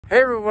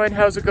Hey everyone,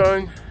 how's it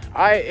going?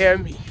 I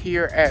am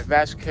here at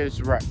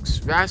Vazquez Rocks.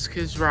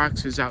 Vazquez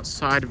Rocks is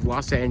outside of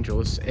Los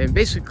Angeles, and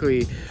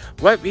basically,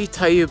 let me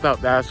tell you about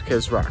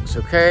Vazquez Rocks,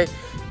 okay?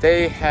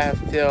 They have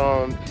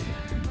filmed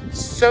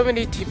so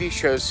many TV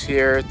shows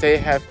here. They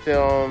have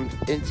filmed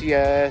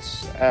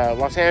NCS,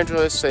 Los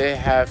Angeles. They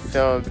have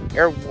filmed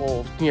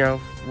Airwolf,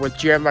 with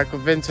Jan Michael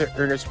Vincent,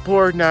 Ernest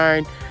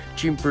Borgnine,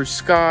 Gene Bruce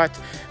Scott,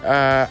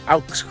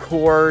 Alex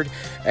Cord,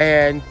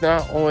 and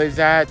not only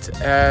that,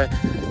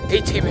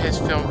 A-Team has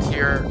filmed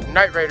here,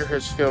 Knight Rider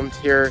has filmed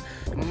here.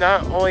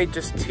 Not only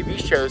just TV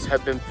shows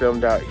have been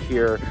filmed out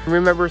here. I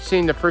remember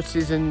seeing the first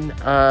season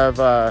of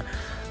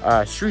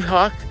Street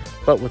Hawk,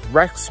 but with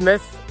Rex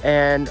Smith,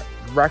 and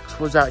Rex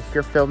was out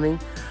here filming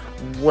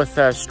with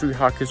Street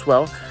Hawk as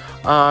well.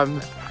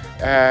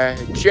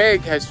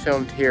 Jag has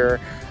filmed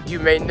here. You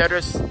may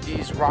notice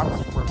these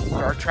rocks from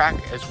Star Trek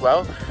as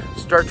well.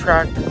 Star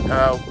Trek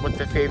with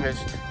the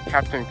famous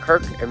Captain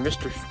Kirk and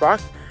Mr.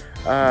 Spock.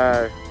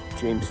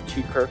 James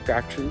T. Kirk,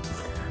 actually.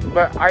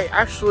 But I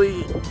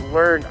actually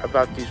learned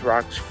about these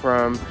rocks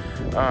from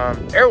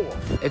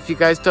Airwolf. If you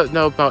guys don't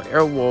know about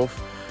Airwolf,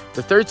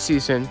 the third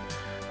season,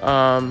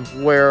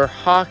 where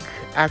Hawk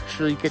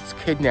actually gets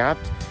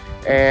kidnapped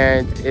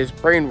and is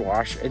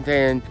brainwashed, and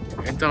then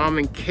Dom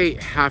and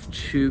Kate have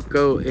to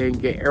go and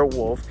get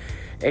Airwolf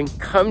and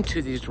come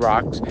to these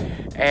rocks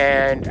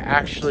and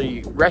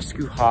actually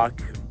rescue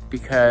Hawk,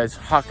 because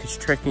Hawk is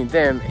tricking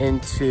them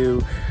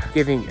into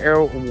giving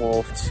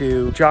Airwolf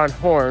to John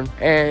Horn.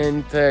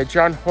 And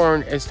John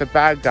Horn is the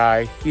bad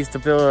guy. He's the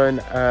villain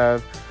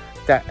of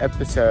that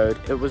episode.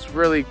 It was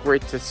really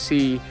great to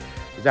see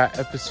that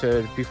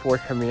episode before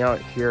coming out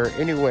here.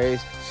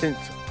 Anyways, since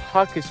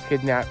Hawk is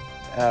kidnapped,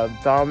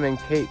 Dom and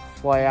Kate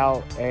fly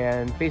out,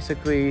 and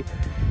basically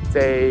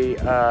they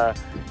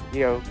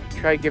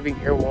try giving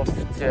Airwolf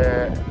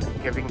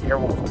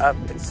up.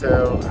 And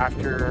so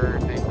after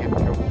they give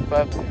Airwolf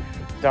up,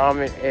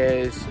 Dom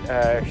is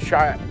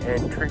shot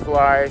and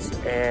tranquilized,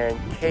 and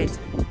Kate,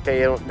 they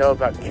don't know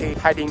about Kate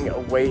hiding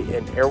away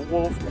in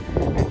Airwolf.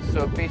 And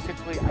so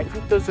basically, I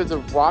think those are the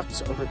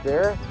rocks over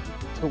there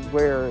to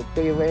where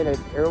they landed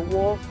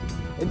Airwolf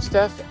and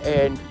stuff,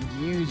 and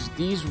use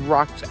these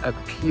rocks up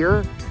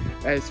here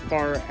as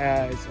far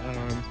as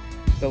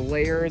the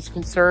layer is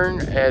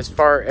concerned. As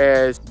far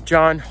as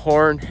John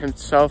Horn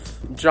himself,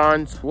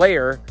 John's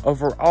layer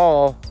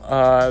overall,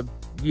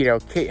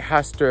 Kate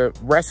has to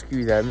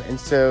rescue them. And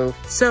so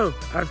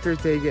after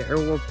they get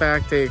Airwolf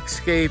back, they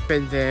escape,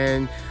 and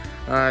then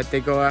they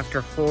go after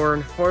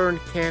Horn. Horn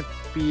can't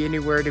be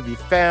anywhere to be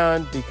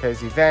found because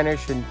he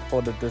vanished and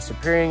pulled a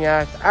disappearing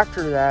act.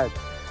 After that,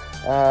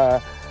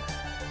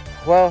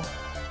 well,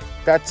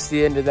 that's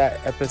the end of that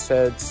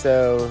episode.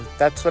 So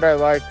that's what I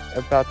like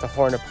about the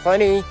Horn of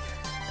Plenty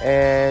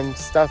and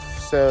stuff.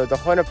 So the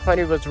Horn of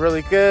Plenty was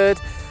really good.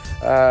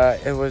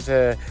 It was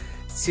a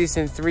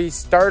season 3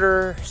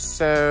 starter.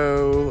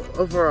 So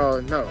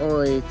overall, not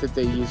only did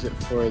they use it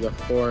for the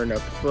Horn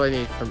of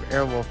Plenty from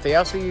Airwolf, they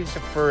also used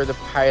it for the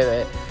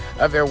pilot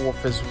of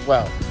Airwolf as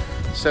well.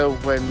 So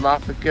when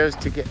Moffat goes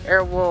to get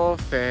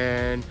Airwolf,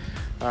 and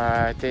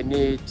they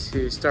need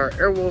to start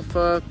Airwolf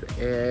up,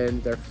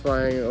 and they're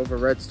flying over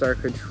Red Star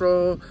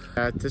Control,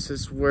 this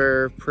is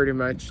where pretty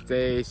much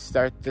they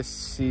start the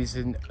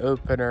season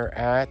opener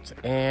at.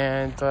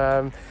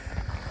 And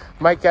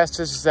my guess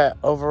is that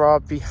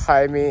overall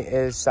behind me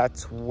is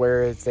that's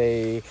where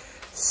they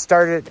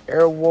started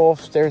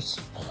Airwolf. There's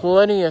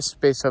plenty of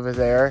space over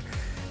there,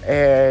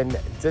 and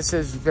this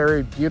is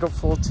very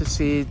beautiful to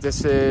see.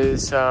 This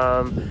is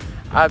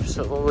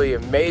absolutely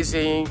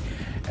amazing.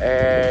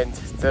 And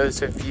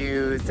those of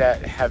you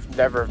that have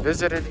never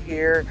visited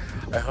here,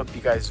 I hope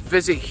you guys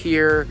visit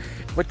here.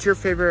 What's your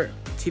favorite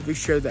TV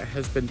show that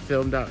has been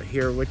filmed out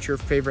here? What's your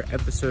favorite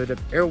episode of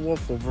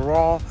Airwolf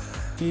overall?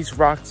 These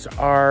rocks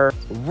are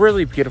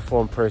really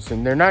beautiful in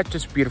person. They're not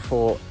just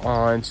beautiful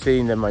on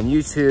seeing them on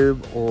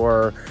YouTube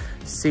or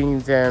seeing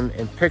them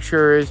in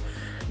pictures.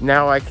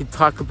 Now I can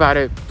talk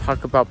about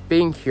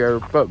being here,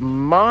 but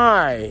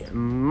my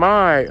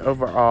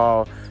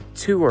overall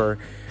tour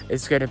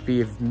is gonna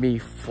be of me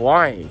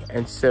flying.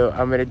 And so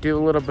I'm gonna do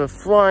a little bit of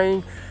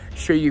flying,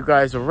 show you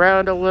guys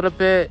around a little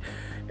bit,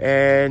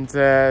 and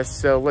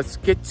so let's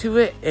get to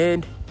it,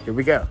 and here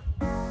we go.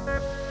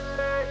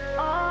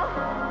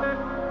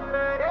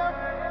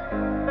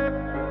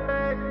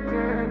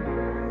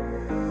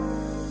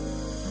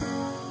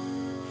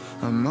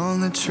 I'm on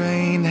the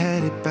train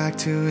headed back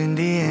to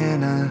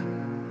Indiana.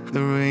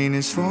 The rain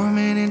is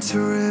forming into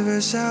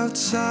rivers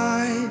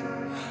outside,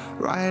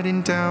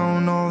 writing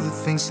down all the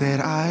things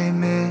that I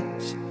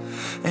miss,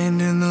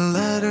 and in the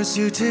letters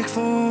you take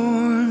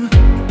form.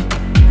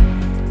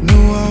 No,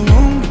 I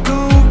won't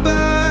go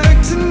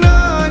back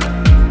tonight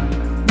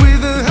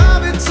with the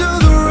habits of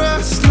the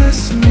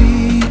restless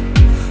me.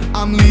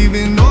 I'm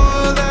leaving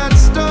all that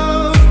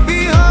stuff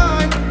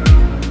behind.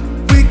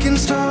 We can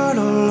start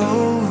all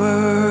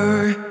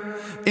over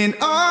in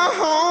our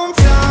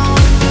hometown,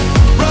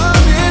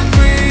 running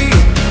free.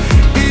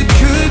 It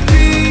could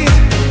be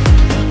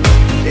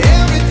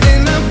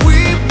everything that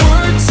we've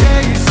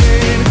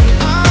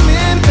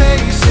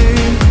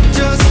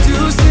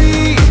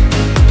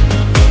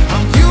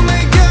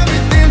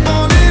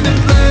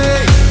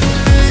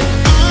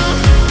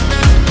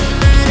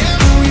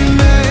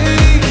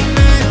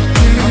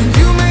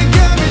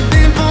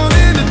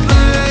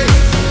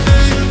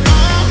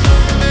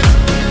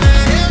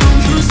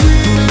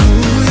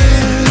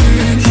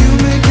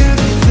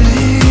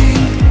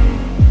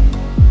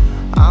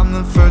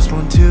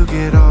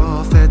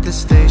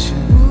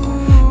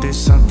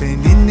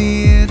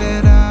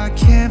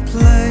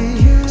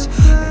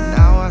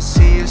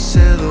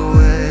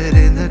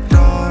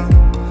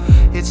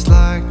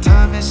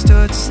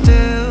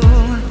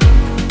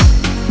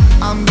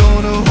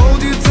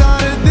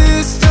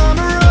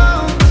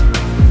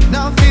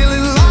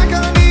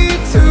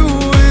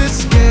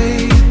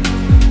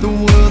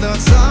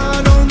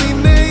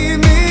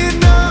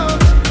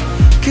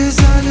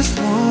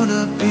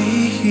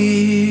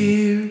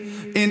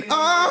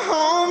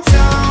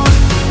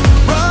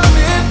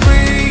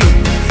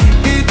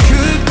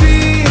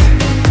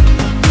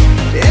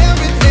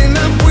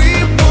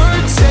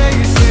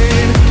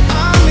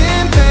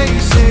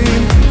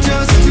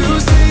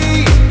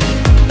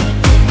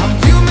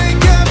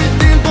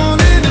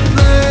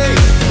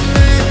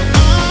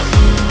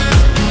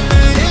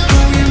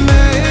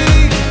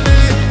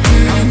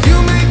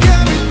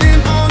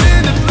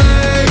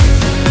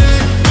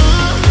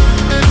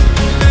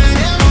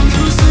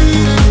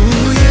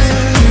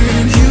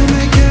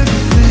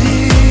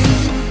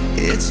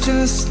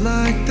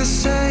like the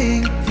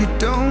saying, you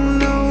don't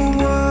know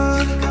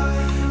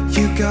what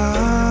you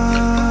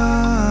got